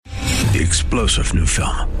The explosive new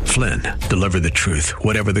film, Flynn, deliver the truth,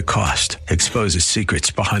 whatever the cost, exposes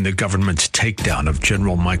secrets behind the government's takedown of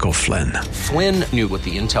General Michael Flynn. Flynn knew what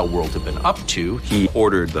the intel world had been up to. He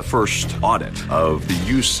ordered the first audit of the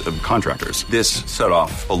use of contractors. This set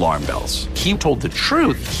off alarm bells. He told the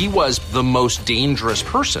truth. He was the most dangerous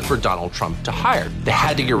person for Donald Trump to hire. They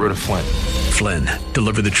had to get rid of Flynn. Flynn,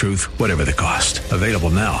 deliver the truth, whatever the cost. Available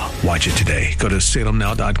now. Watch it today. Go to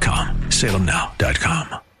salemnow.com.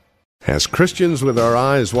 salemnow.com. As Christians with our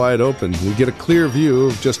eyes wide open, we get a clear view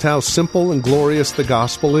of just how simple and glorious the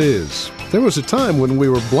gospel is. There was a time when we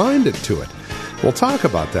were blinded to it. We'll talk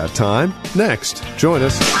about that time next. Join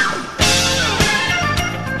us.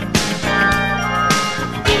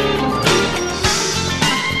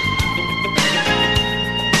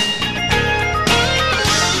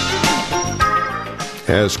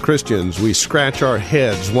 As Christians, we scratch our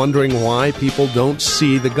heads wondering why people don't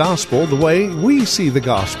see the gospel the way we see the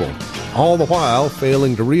gospel, all the while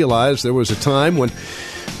failing to realize there was a time when,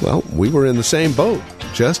 well, we were in the same boat,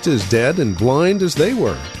 just as dead and blind as they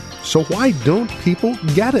were. So why don't people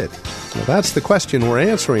get it? Well, that's the question we're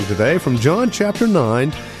answering today from John chapter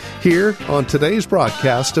 9, here on today's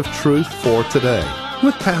broadcast of Truth for Today,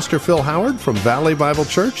 with Pastor Phil Howard from Valley Bible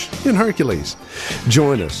Church in Hercules.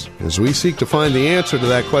 Join us as we seek to find the answer to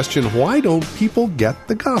that question, why don't people get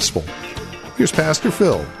the gospel? Here's Pastor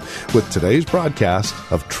Phil with today's broadcast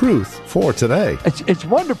of Truth for Today. It's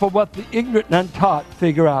wonderful what the ignorant and untaught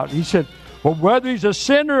figure out. He said, well, whether he's a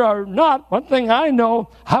sinner or not, one thing I know,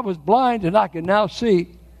 I was blind and I can now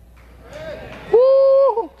see.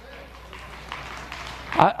 Woo!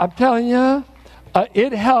 I'm telling you,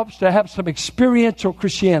 it helps to have some experiential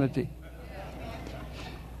Christianity.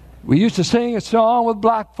 We used to sing a song with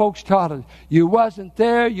black folks taught us. You wasn't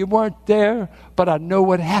there, you weren't there, but I know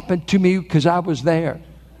what happened to me because I was there.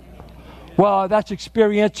 Well, that's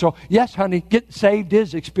experiential. Yes, honey, getting saved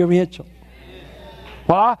is experiential.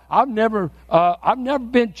 Well, I've never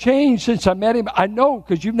been changed since I met him. I know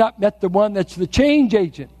because you've not met the one that's the change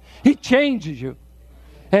agent. He changes you.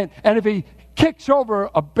 And if he kicks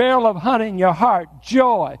over a barrel of honey in your heart,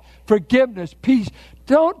 joy, forgiveness, peace.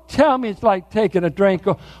 Don't tell me it's like taking a drink.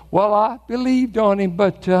 Well, I believed on him,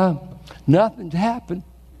 but nothing's happened.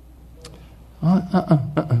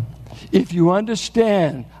 If you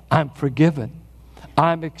understand, I'm forgiven.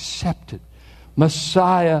 I'm accepted.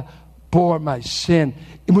 Messiah bore my sin.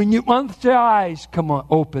 Once the eyes come on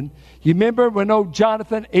open, you remember when old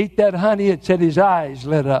Jonathan ate that honey, it said his eyes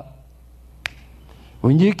lit up.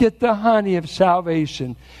 When you get the honey of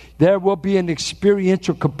salvation, there will be an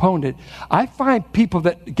experiential component. I find people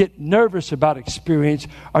that get nervous about experience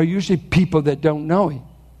are usually people that don't know him.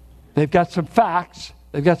 They've got some facts.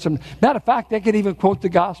 Matter of fact, they can even quote the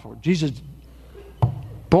gospel. Jesus,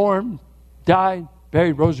 born, died,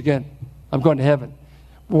 buried, rose again. I'm going to heaven.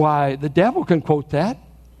 Why, the devil can quote that.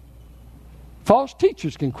 False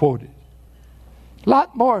teachers can quote it. A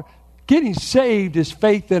lot more. Getting saved is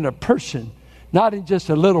faith in a person, not in just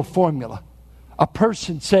a little formula. A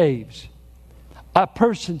person saves. A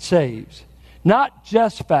person saves. Not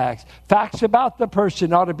just facts. Facts about the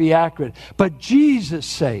person ought to be accurate. But Jesus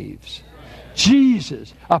saves.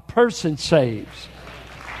 Jesus, a person saves.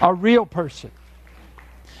 A real person.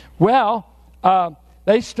 Well,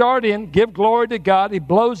 they start in, give glory to God. He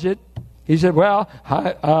blows it. He said, well,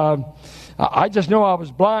 I just know I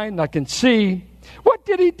was blind. I can see. What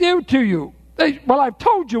did he do to you? Well, I've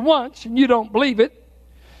told you once, and you don't believe it.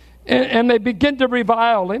 And they begin to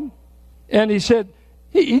revile him. And he said,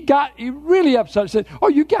 he really upset. He said, oh,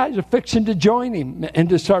 you guys are fixing to join him and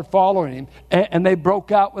to start following him. And they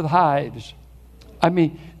broke out with hives. I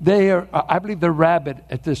mean, I believe they're rabid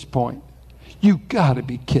at this point. You got to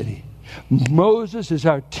be kidding. Moses is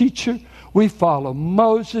our teacher. We follow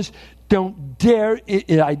Moses. Don't dare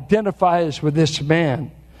identify us with this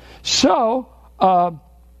man. So,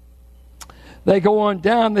 they go on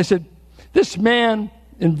down. They said, this man,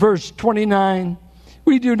 in verse 29,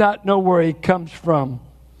 we do not know where he comes from.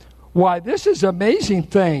 Why, this is an amazing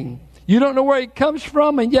thing. You don't know where he comes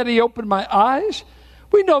from, and yet he opened my eyes?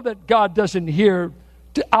 We know that God doesn't hear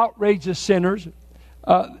outrageous sinners.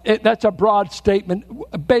 That's a broad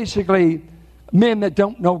statement. Basically, men that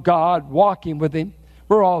don't know God walking with him.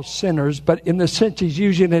 We're all sinners, but in the sense he's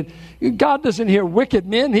using it, God doesn't hear wicked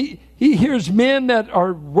men. He hears men that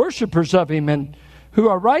are worshipers of him and who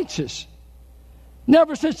are righteous.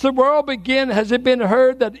 Never since the world began has it been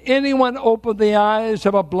heard that anyone opened the eyes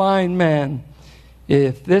of a blind man.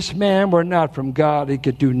 If this man were not from God, he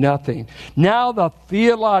could do nothing. Now the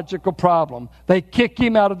theological problem. They kick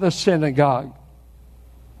him out of the synagogue.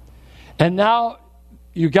 And now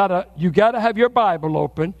you gotta have your Bible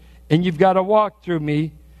open and you've got to walk through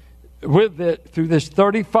me with it through this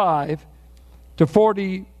 35 to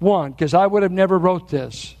 41, because I would have never wrote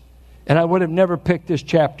this, and I would have never picked this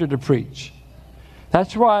chapter to preach.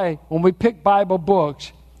 That's why when we pick Bible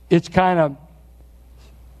books, it's kind of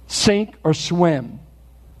sink or swim,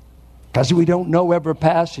 because we don't know every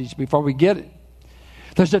passage before we get it.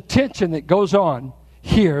 There's a tension that goes on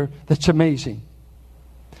here that's amazing.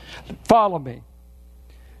 Follow me.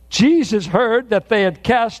 Jesus heard that they had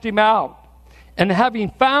cast him out, and having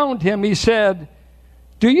found him, he said,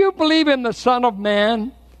 "Do you believe in the Son of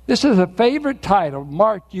Man?" This is a favorite title.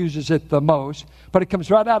 Mark uses it the most, but it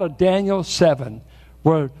comes right out of Daniel 7,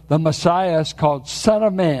 where the Messiah is called Son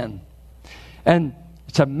of Man. And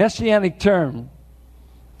it's a messianic term.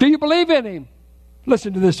 Do you believe in him?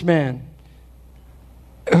 Listen to this man.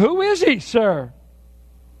 "Who is he, sir,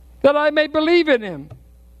 that I may believe in him?"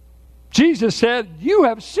 Jesus said, "You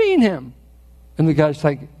have seen him." And the guy's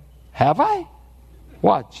like, "Have I?"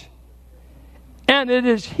 Watch. "And it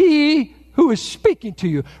is he who is speaking to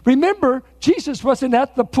you." Remember, Jesus wasn't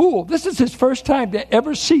at the pool. This is his first time to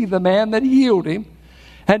ever see the man that healed him.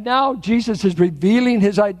 And now Jesus is revealing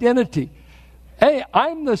his identity. Hey,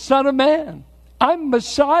 I'm the Son of Man. I'm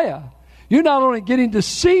Messiah. You're not only getting to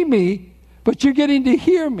see me, but you're getting to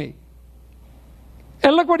hear me.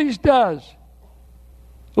 And look what he does.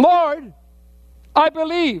 "Lord, I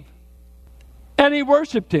believe." And he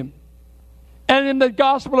worshiped him. And in the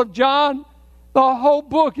Gospel of John, the whole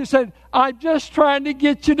book, he said, "I'm just trying to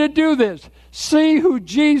get you to do this. See who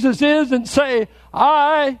Jesus is and say,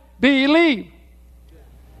 'I believe.'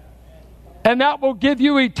 And that will give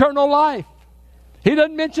you eternal life." He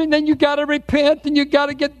doesn't mention then you got to repent and you got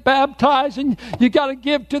to get baptized and you got to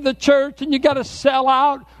give to the church and you got to sell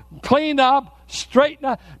out, clean up, straighten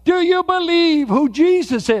up. Do you believe who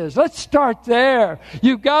Jesus is? Let's start there.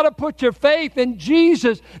 You've got to put your faith in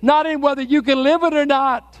Jesus, not in whether you can live it or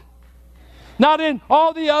not. Not in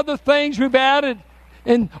all the other things we've added,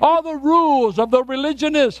 in all the rules of the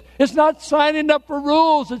religionists. It's not signing up for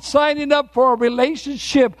rules. It's signing up for a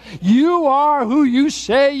relationship. You are who you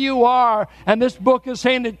say you are. And this book is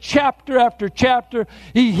saying that chapter after chapter,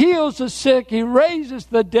 he heals the sick. He raises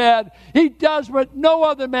the dead. He does what no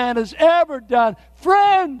other man has ever done.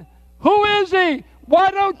 Friend, who is he? Why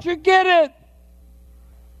don't you get it?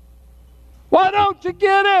 Why don't you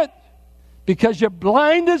get it? Because you're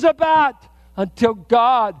blind as a bat until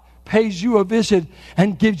God pays you a visit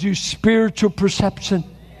and gives you spiritual perception.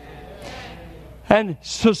 And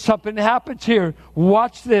so something happens here.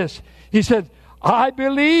 Watch this. He said, "I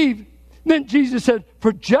believe." Then Jesus said,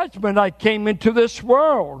 "For judgment I came into this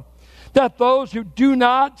world, that those who do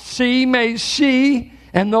not see may see,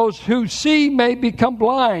 and those who see may become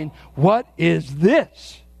blind." What is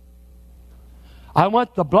this? I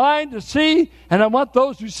want the blind to see, and I want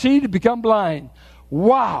those who see to become blind.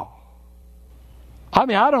 Wow. I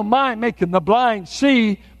mean, I don't mind making the blind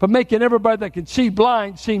see, but making everybody that can see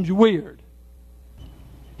blind seems weird.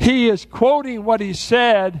 He is quoting what he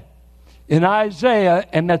said in Isaiah,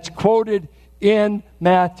 and that's quoted in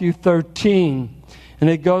Matthew 13. And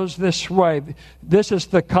it goes this way. This is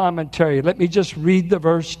the commentary. Let me just read the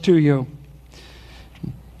verse to you.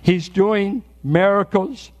 He's doing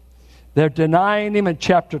miracles. They're denying him in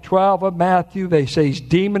chapter 12 of Matthew. They say he's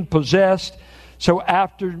demon-possessed. So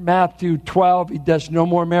after Matthew 12, he does no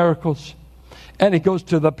more miracles. And he goes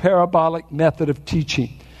to the parabolic method of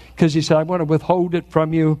teaching. Because he said, "I want to withhold it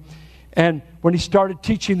from you." And when he started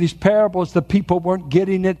teaching these parables, the people weren't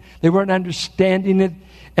getting it. They weren't understanding it.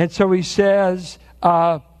 And so he says,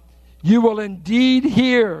 "You will indeed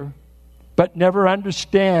hear, but never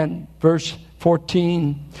understand." Verse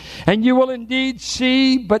 14. "And you will indeed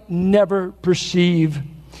see, but never perceive.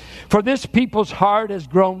 For this people's heart has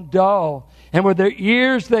grown dull. And with their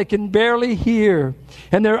ears they can barely hear,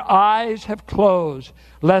 and their eyes have closed,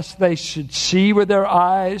 lest they should see with their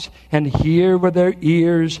eyes, and hear with their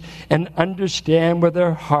ears, and understand with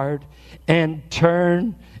their heart, and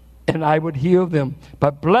turn, and I would heal them.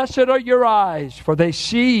 But blessed are your eyes, for they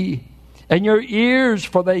see, and your ears,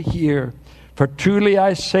 for they hear. For truly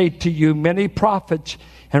I say to you, many prophets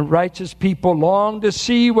and righteous people longed to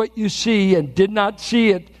see what you see, and did not see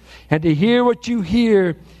it, and to hear what you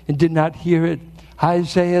hear, and did not hear it."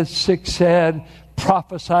 Isaiah 6 said,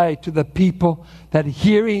 "Prophesy to the people that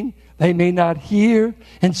hearing they may not hear,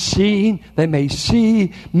 and seeing they may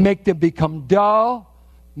see. Make them become dull.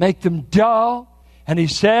 Make them dull." And he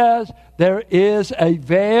says, there is a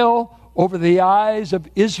veil over the eyes of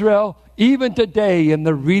Israel, even today in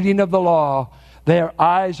the reading of the law. Their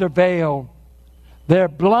eyes are veiled. They're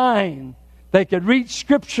blind. They could read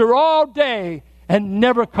Scripture all day and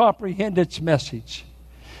never comprehend its message.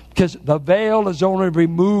 Because the veil is only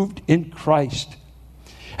removed in Christ.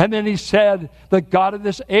 And then he said, the God of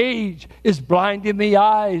this age is blinding the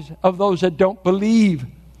eyes of those that don't believe,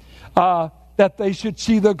 that they should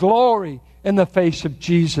see the glory in the face of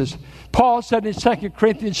Jesus. Paul said in 2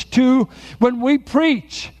 Corinthians 2, when we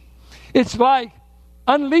preach, it's like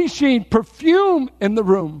unleashing perfume in the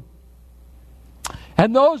room.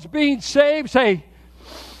 And those being saved say,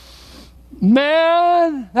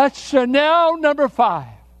 man, that's Chanel number 5.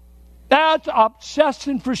 That's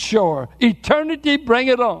obsession for sure. Eternity, bring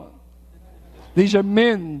it on. These are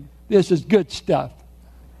men. This is good stuff.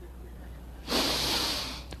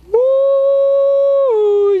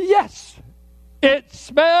 Ooh, yes. It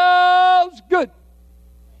smells good.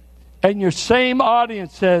 And your same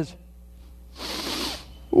audience says,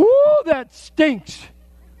 ooh, that stinks.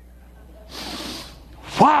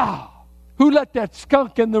 Wow. Who let that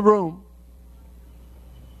skunk in the room?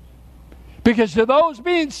 Because to those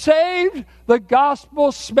being saved, the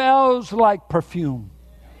gospel smells like perfume.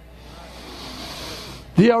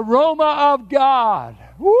 The aroma of God.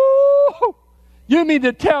 Woo! You mean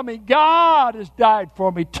to tell me God has died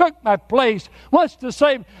for me, took my place, wants to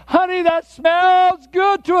save? Honey, that smells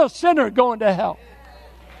good to a sinner going to hell.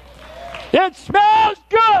 It smells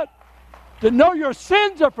good to know your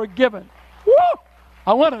sins are forgiven. Woo!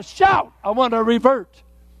 I want to shout. I want to revert.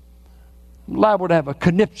 I'm liable to have a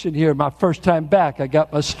conniption here. My first time back, I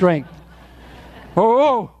got my strength.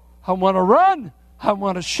 Oh, I want to run. I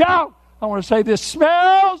want to shout. I want to say, this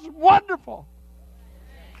smells wonderful.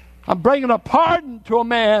 I'm bringing a pardon to a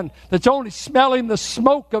man that's only smelling the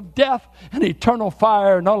smoke of death and eternal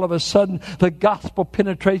fire. And all of a sudden, the gospel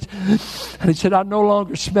penetrates. And he said, I no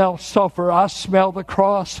longer smell sulfur. I smell the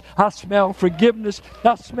cross. I smell forgiveness.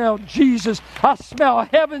 I smell Jesus. I smell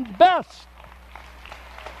heaven's best.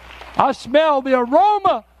 I smell the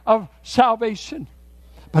aroma of salvation.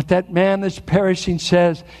 But that man that's perishing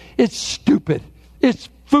says, it's stupid. It's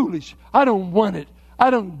foolish. I don't want it.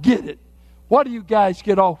 I don't get it. What do you guys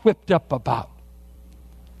get all whipped up about?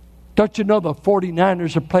 Don't you know the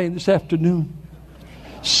 49ers are playing this afternoon?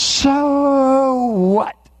 So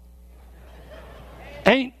what?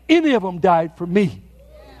 Ain't any of them died for me.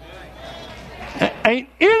 Ain't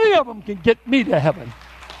any of them can get me to heaven.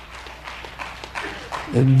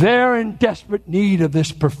 And they're in desperate need of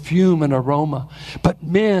this perfume and aroma. But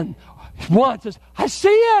men, one says, I see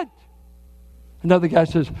it. Another guy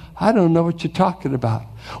says, I don't know what you're talking about.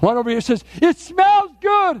 One over here says, it smells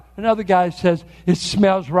good. Another guy says, it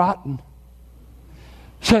smells rotten.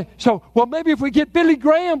 So, well, maybe if we get Billy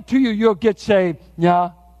Graham to you, you'll get saved. Yeah,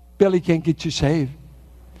 Billy can't get you saved.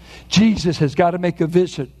 Jesus has got to make a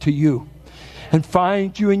visit to you and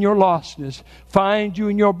find you in your lostness, find you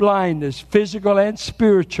in your blindness, physical and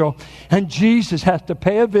spiritual. And Jesus has to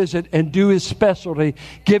pay a visit and do his specialty,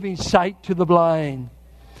 giving sight to the blind.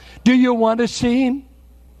 Do you want to see him?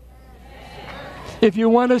 If you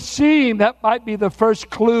want to see him, that might be the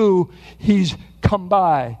first clue he's come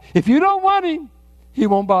by. If you don't want him, he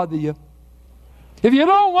won't bother you. If you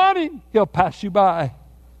don't want him, he'll pass you by.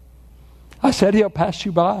 I said he'll pass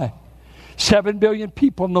you by. 7 billion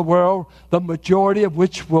people in the world, the majority of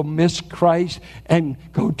which will miss Christ and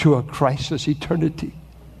go to a Christless eternity.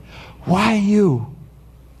 Why you?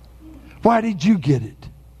 Why did you get it?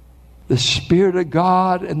 The Spirit of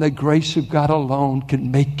God and the grace of God alone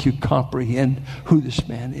can make you comprehend who this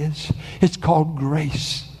man is. It's called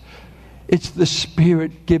grace. It's the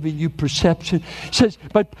Spirit giving you perception. It says,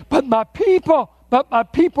 but my people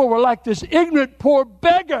were like this ignorant poor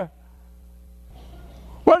beggar.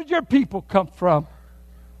 Where did your people come from?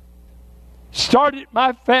 Started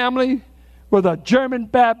my family with a German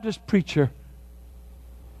Baptist preacher.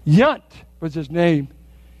 Yunt was his name.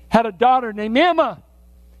 Had a daughter named Emma.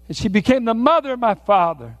 And she became the mother of my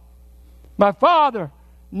father. My father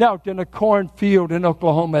knelt in a cornfield in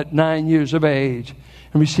Oklahoma at 9 years of age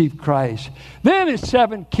and received Christ. Then his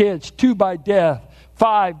 7 kids, 2 by death,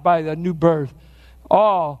 5 by the new birth,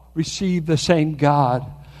 all received the same God.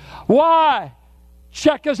 Why?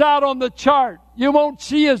 Check us out on the chart. You won't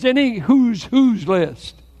see us any who's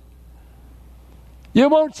list. You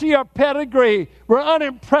won't see our pedigree. We're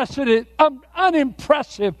unimpressive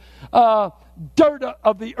dirt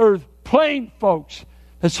of the earth, plain folks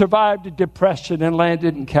that survived a depression and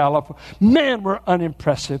landed in California. Man, we're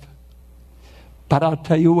unimpressive. But I'll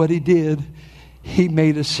tell you what he did. He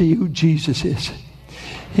made us see who Jesus is.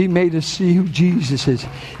 He made us see who Jesus is.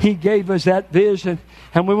 He gave us that vision.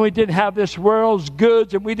 And when we didn't have this world's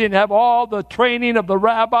goods and we didn't have all the training of the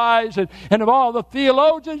rabbis and of all the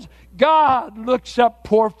theologians, God looks up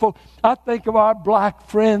poor folk. I think of our black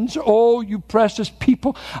friends. Oh, you precious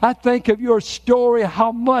people. I think of your story,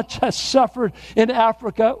 how much has suffered in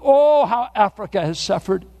Africa. Oh, how Africa has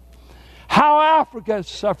suffered. How Africa has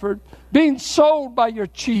suffered. Being sold by your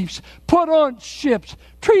chiefs, put on ships,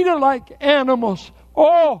 treated like animals.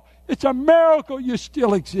 Oh, it's a miracle you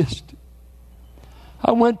still exist.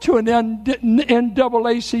 I went to an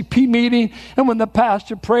NAACP meeting, and when the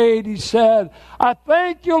pastor prayed, he said, I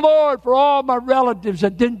thank you, Lord, for all my relatives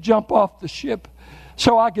that didn't jump off the ship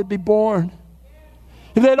so I could be born.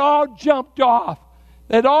 And they'd all jumped off.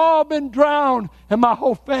 They'd all been drowned, and my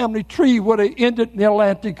whole family tree would have ended in the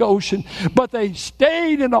Atlantic Ocean. But they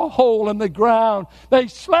stayed in a hole in the ground. They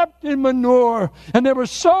slept in manure, and they were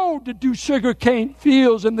sold to do sugarcane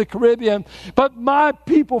fields in the Caribbean. But my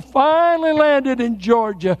people finally landed in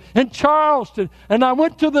Georgia, in Charleston, and I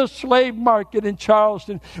went to the slave market in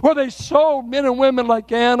Charleston, where they sold men and women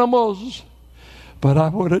like animals. But I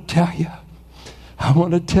want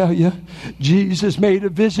to tell you, Jesus made a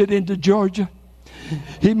visit into Georgia.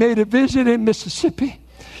 He made a visit in Mississippi.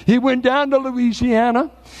 He went down to Louisiana.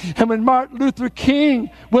 And when Martin Luther King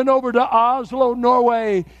went over to Oslo,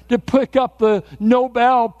 Norway, to pick up the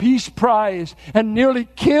Nobel Peace Prize and nearly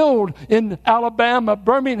killed in Alabama,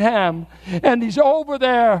 Birmingham, and he's over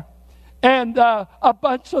there. And a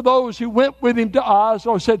bunch of those who went with him to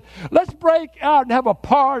Oslo said, let's break out and have a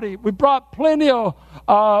party. We brought plenty of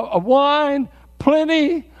wine,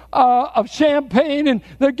 plenty of champagne, and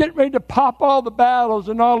they're getting ready to pop all the bottles,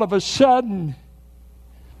 and all of a sudden,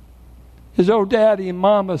 his old daddy and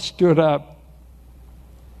mama stood up.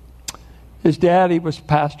 His daddy was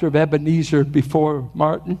pastor of Ebenezer before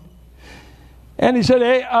Martin. And he said,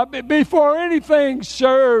 hey, before anything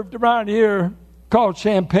served around here called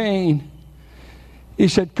champagne, he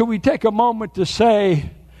said, could we take a moment to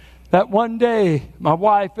say that one day my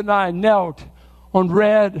wife and I knelt on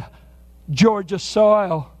red Georgia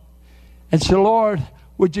soil and said, Lord,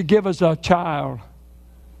 would you give us a child?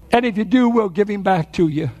 And if you do, we'll give him back to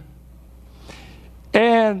you.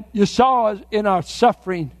 And you saw us in our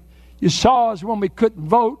suffering. You saw us when we couldn't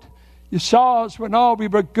vote. You saw us when all we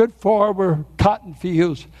were good for were cotton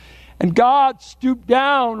fields. And God stooped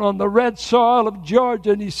down on the red soil of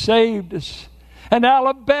Georgia and He saved us. And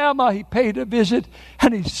Alabama, He paid a visit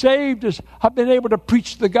and He saved us. I've been able to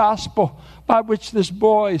preach the gospel by which this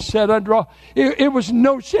boy said under all. It was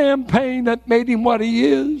no champagne that made him what he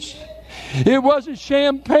is. It wasn't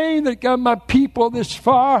champagne that got my people this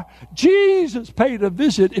far. Jesus paid a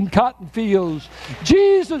visit in cotton fields.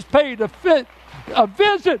 Jesus paid a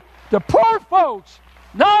visit to poor folks,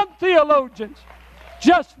 non-theologians,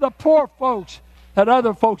 just the poor folks that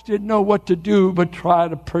other folks didn't know what to do but try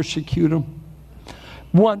to persecute them.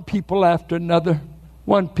 One people after another.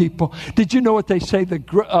 One people. Did you know what they say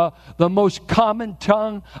the most common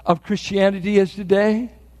tongue of Christianity is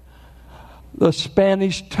today? The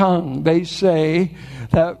Spanish tongue. They say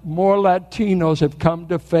that more Latinos have come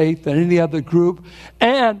to faith than any other group.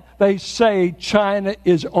 And they say China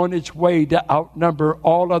is on its way to outnumber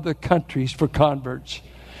all other countries for converts.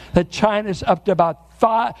 That China's up to about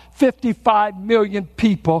 55 million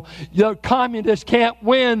people. The communists can't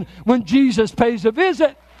win when Jesus pays a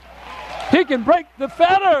visit. He can break the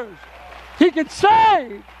fetters. He can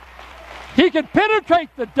save. He can penetrate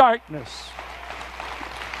the darkness.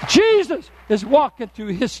 Jesus is walking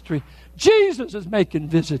through history. Jesus is making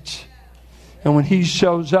visits. And when He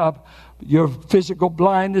shows up, your physical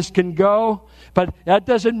blindness can go. But that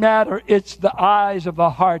doesn't matter. It's the eyes of the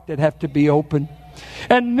heart that have to be open.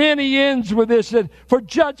 And then He ends with this, that for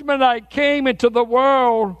judgment I came into the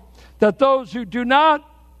world, that those who do not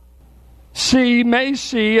see may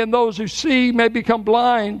see, and those who see may become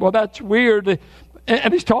blind. Well, that's weird.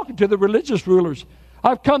 And He's talking to the religious rulers.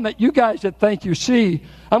 I've come that you guys that think you see,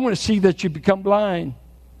 I'm going to see that you become blind.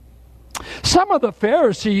 Some of the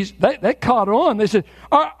Pharisees, they caught on. They said,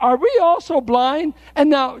 are we also blind? And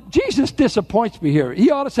now Jesus disappoints me here.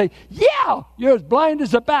 He ought to say, yeah, you're as blind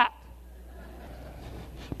as a bat.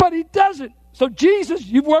 But He doesn't. So Jesus,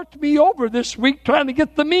 you've worked me over this week trying to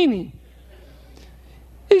get the meaning.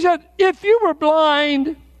 He said, if you were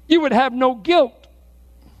blind, you would have no guilt.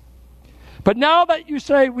 But now that you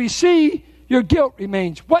say we see, your guilt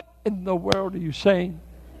remains. What in the world are you saying?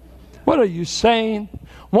 What are you saying?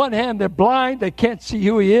 One hand, they're blind. They can't see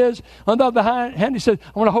who He is. On the other hand, He said,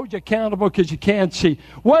 I want to hold you accountable because you can't see.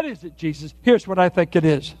 What is it, Jesus? Here's what I think it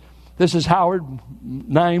is. This is Howard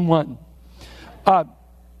 9:1.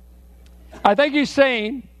 I think he's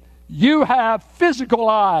saying, you have physical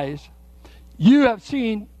eyes. You have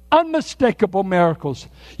seen unmistakable miracles.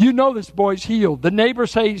 You know this boy's healed. The neighbor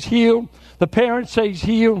says he's healed. The parents say he's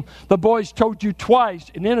healed. The boy's told you twice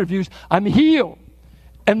in interviews, I'm healed.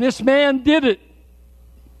 And this man did it.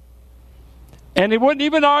 And he wouldn't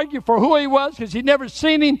even argue for who he was because he'd never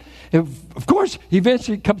seen him. Of course, he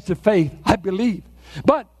eventually comes to faith. I believe.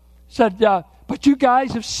 But said, but you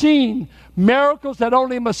guys have seen miracles that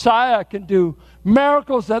only Messiah can do.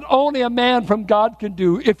 Miracles that only a man from God can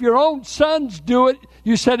do. If your own sons do it,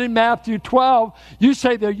 you said in Matthew 12, you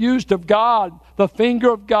say they're used of God. The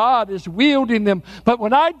finger of God is wielding them. But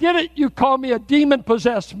when I did it, you call me a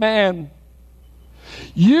demon-possessed man.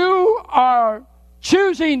 You are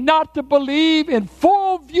choosing not to believe in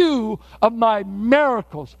full view of my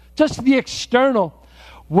miracles, just the external.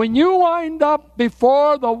 When you wind up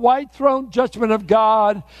before the white throne judgment of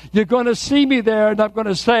God, you're going to see me there, and I'm going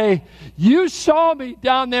to say, you saw me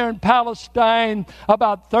down there in Palestine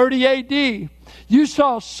about 30 A.D. You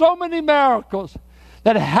saw so many miracles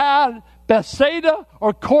that had Bethsaida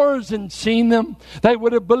or Chorazin seen them, they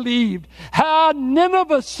would have believed. Had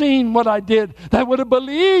Nineveh seen what I did, they would have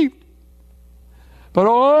believed. But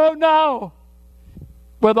oh no,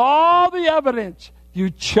 with all the evidence, you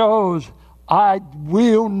chose, I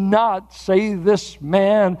will not say this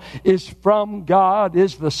man is from God,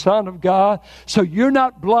 is the Son of God. So you're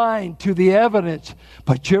not blind to the evidence,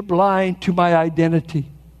 but you're blind to my identity.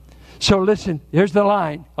 So listen, here's the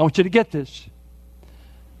line. I want you to get this.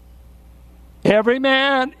 Every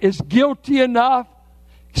man is guilty enough,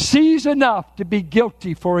 sees enough to be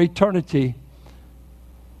guilty for eternity.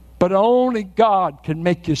 But only God can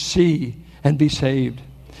make you see and be saved.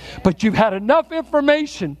 But you've had enough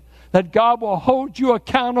information that God will hold you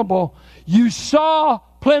accountable. You saw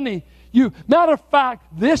plenty. Matter of fact,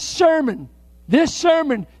 this sermon,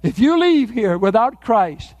 if you leave here without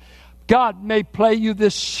Christ, God may play you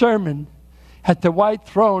this sermon at the white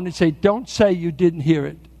throne and say, don't say you didn't hear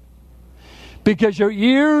it. Because your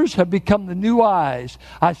ears have become the new eyes.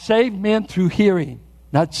 I saved men through hearing,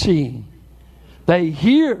 not seeing. They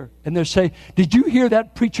hear and they say, did you hear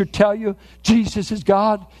that preacher tell you Jesus is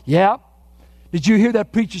God? Yeah. Did you hear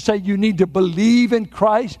that preacher say you need to believe in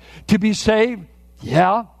Christ to be saved?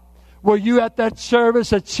 Yeah. Were you at that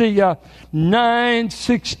service at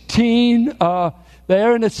 9:16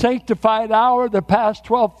 there in the sanctified hour, the past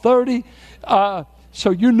 12:30?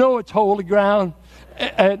 So you know it's holy ground.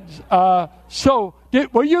 And were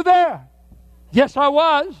you there? Yes, I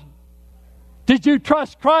was. Did you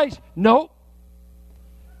trust Christ? No.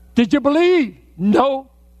 Did you believe? No.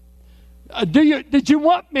 Did you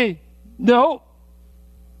want me? No.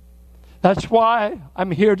 That's why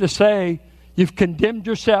I'm here to say you've condemned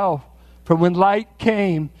yourself. For when light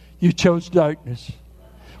came, you chose darkness.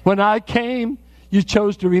 When I came, you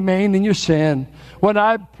chose to remain in your sin. When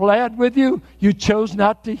I pled with you, you chose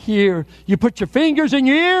not to hear. You put your fingers in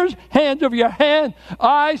your ears, hands over your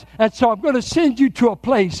eyes, and so I'm going to send you to a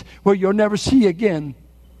place where you'll never see again.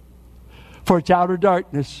 For it's outer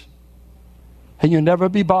darkness. And you'll never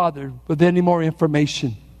be bothered with any more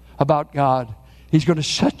information about God. He's going to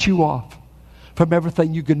shut you off from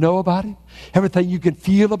everything you can know about Him, everything you can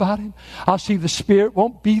feel about Him. I'll see the Spirit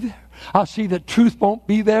won't be there. I'll see that truth won't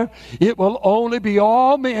be there. It will only be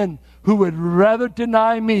all men who would rather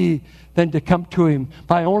deny me than to come to Him.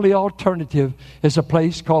 My only alternative is a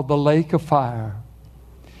place called the lake of fire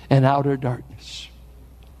and outer darkness.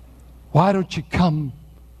 Why don't you come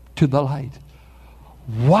to the light?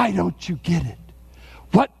 Why don't you get it?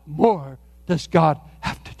 What more does God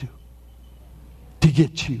have to do to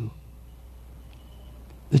get you?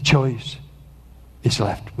 The choice is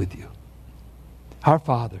left with you. Our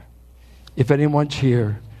Father, if anyone's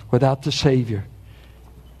here without the Savior,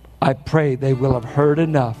 I pray they will have heard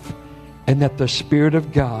enough and that the Spirit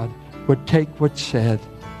of God would take what's said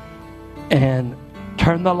and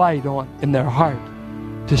turn the light on in their heart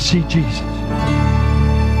to see Jesus.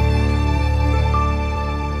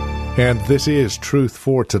 And this is Truth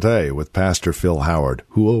for Today with Pastor Phil Howard,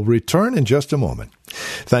 who will return in just a moment.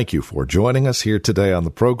 Thank you for joining us here today on the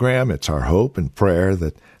program. It's our hope and prayer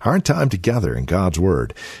that our time together in God's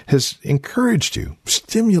Word has encouraged you,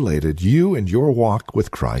 stimulated you in your walk with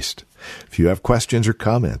Christ. If you have questions or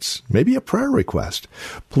comments, maybe a prayer request,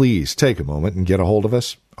 please take a moment and get a hold of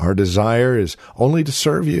us. Our desire is only to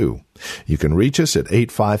serve you. You can reach us at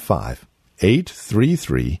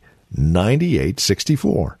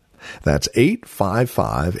 855-833-9864. That's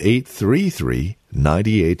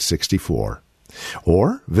 855-833-9864.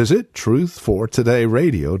 Or visit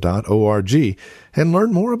truthfortodayradio.org and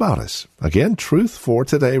learn more about us. Again,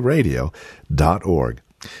 truthfortodayradio.org.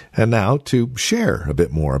 And now to share a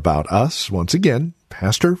bit more about us, once again,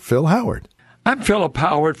 Pastor Phil Howard. I'm Philip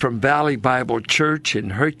Howard from Valley Bible Church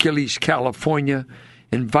in Hercules, California,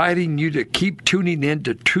 inviting you to keep tuning in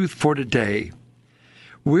to Truth for Today.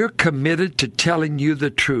 We're committed to telling you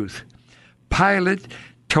the truth. Pilate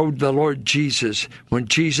told the Lord Jesus, when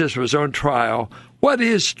Jesus was on trial, "What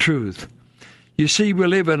is truth?" You see, we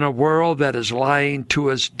live in a world that is lying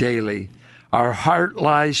to us daily. Our heart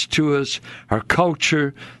lies to us, our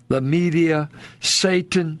culture, the media,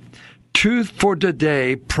 Satan. Truth for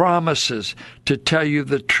Today promises to tell you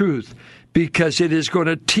the truth because it is going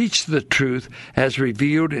to teach the truth as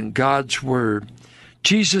revealed in God's Word.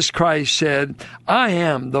 Jesus Christ said, "I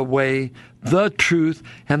am the way, the truth,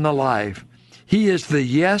 and the life." He is the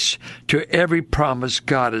yes to every promise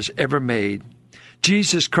God has ever made.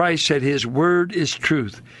 Jesus Christ said His Word is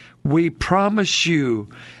truth. We promise you,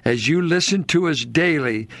 as you listen to us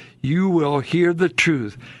daily, you will hear the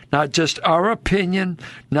truth. Not just our opinion,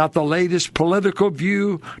 not the latest political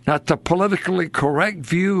view, not the politically correct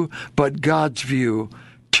view, but God's view.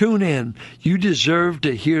 Tune in. You deserve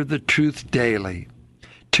to hear the truth daily.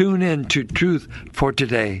 Tune in to Truth for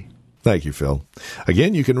Today. Thank you, Phil.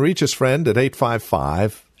 Again, you can reach us, friend, at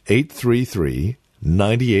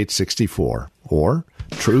 855-833-9864 or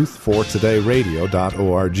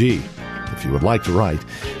truthfortodayradio.org. If you would like to write,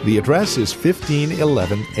 the address is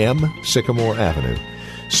 1511 M. Sycamore Avenue,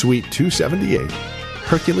 Suite 278,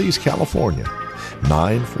 Hercules, California.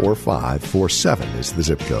 94547 is the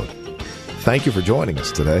zip code. Thank you for joining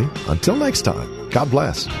us today. Until next time, God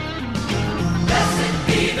bless. Blessed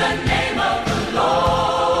be the name of the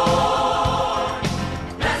Lord.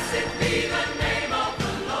 Blessed be the name of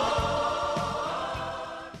the Lord.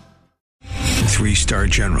 3-star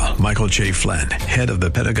General Michael J. Flynn, head of the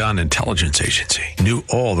Pentagon Intelligence Agency, knew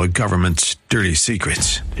all the government's dirty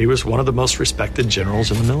secrets. He was one of the most respected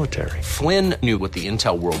generals in the military. Flynn knew what the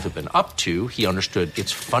intel world had been up to. He understood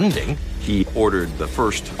its funding. He ordered the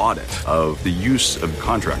first audit of the use of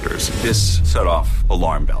contractors. This set off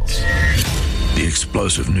alarm bells. The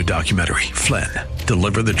explosive new documentary, Flynn,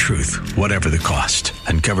 Deliver the Truth, Whatever the Cost,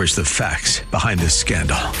 uncovers the facts behind this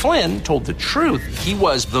scandal. Flynn told the truth. He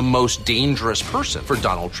was the most dangerous person for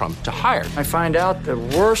Donald Trump to hire. I find out the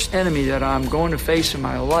worst enemy that I'm going to face in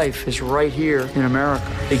my life is right here in America.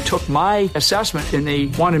 They took my assessment and they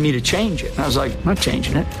wanted me to change it. And I was like, I'm not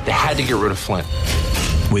changing it. They had to get rid of Flynn.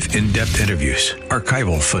 With in-depth interviews,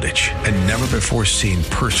 archival footage, and never-before-seen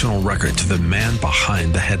personal records of the man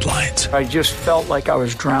behind the headlines. I just felt like I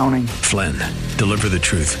was drowning. Flynn, Deliver the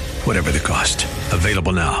Truth, Whatever the Cost.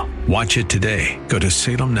 Available now. Watch it today. Go to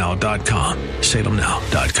salemnow.com.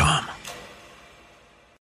 salemnow.com.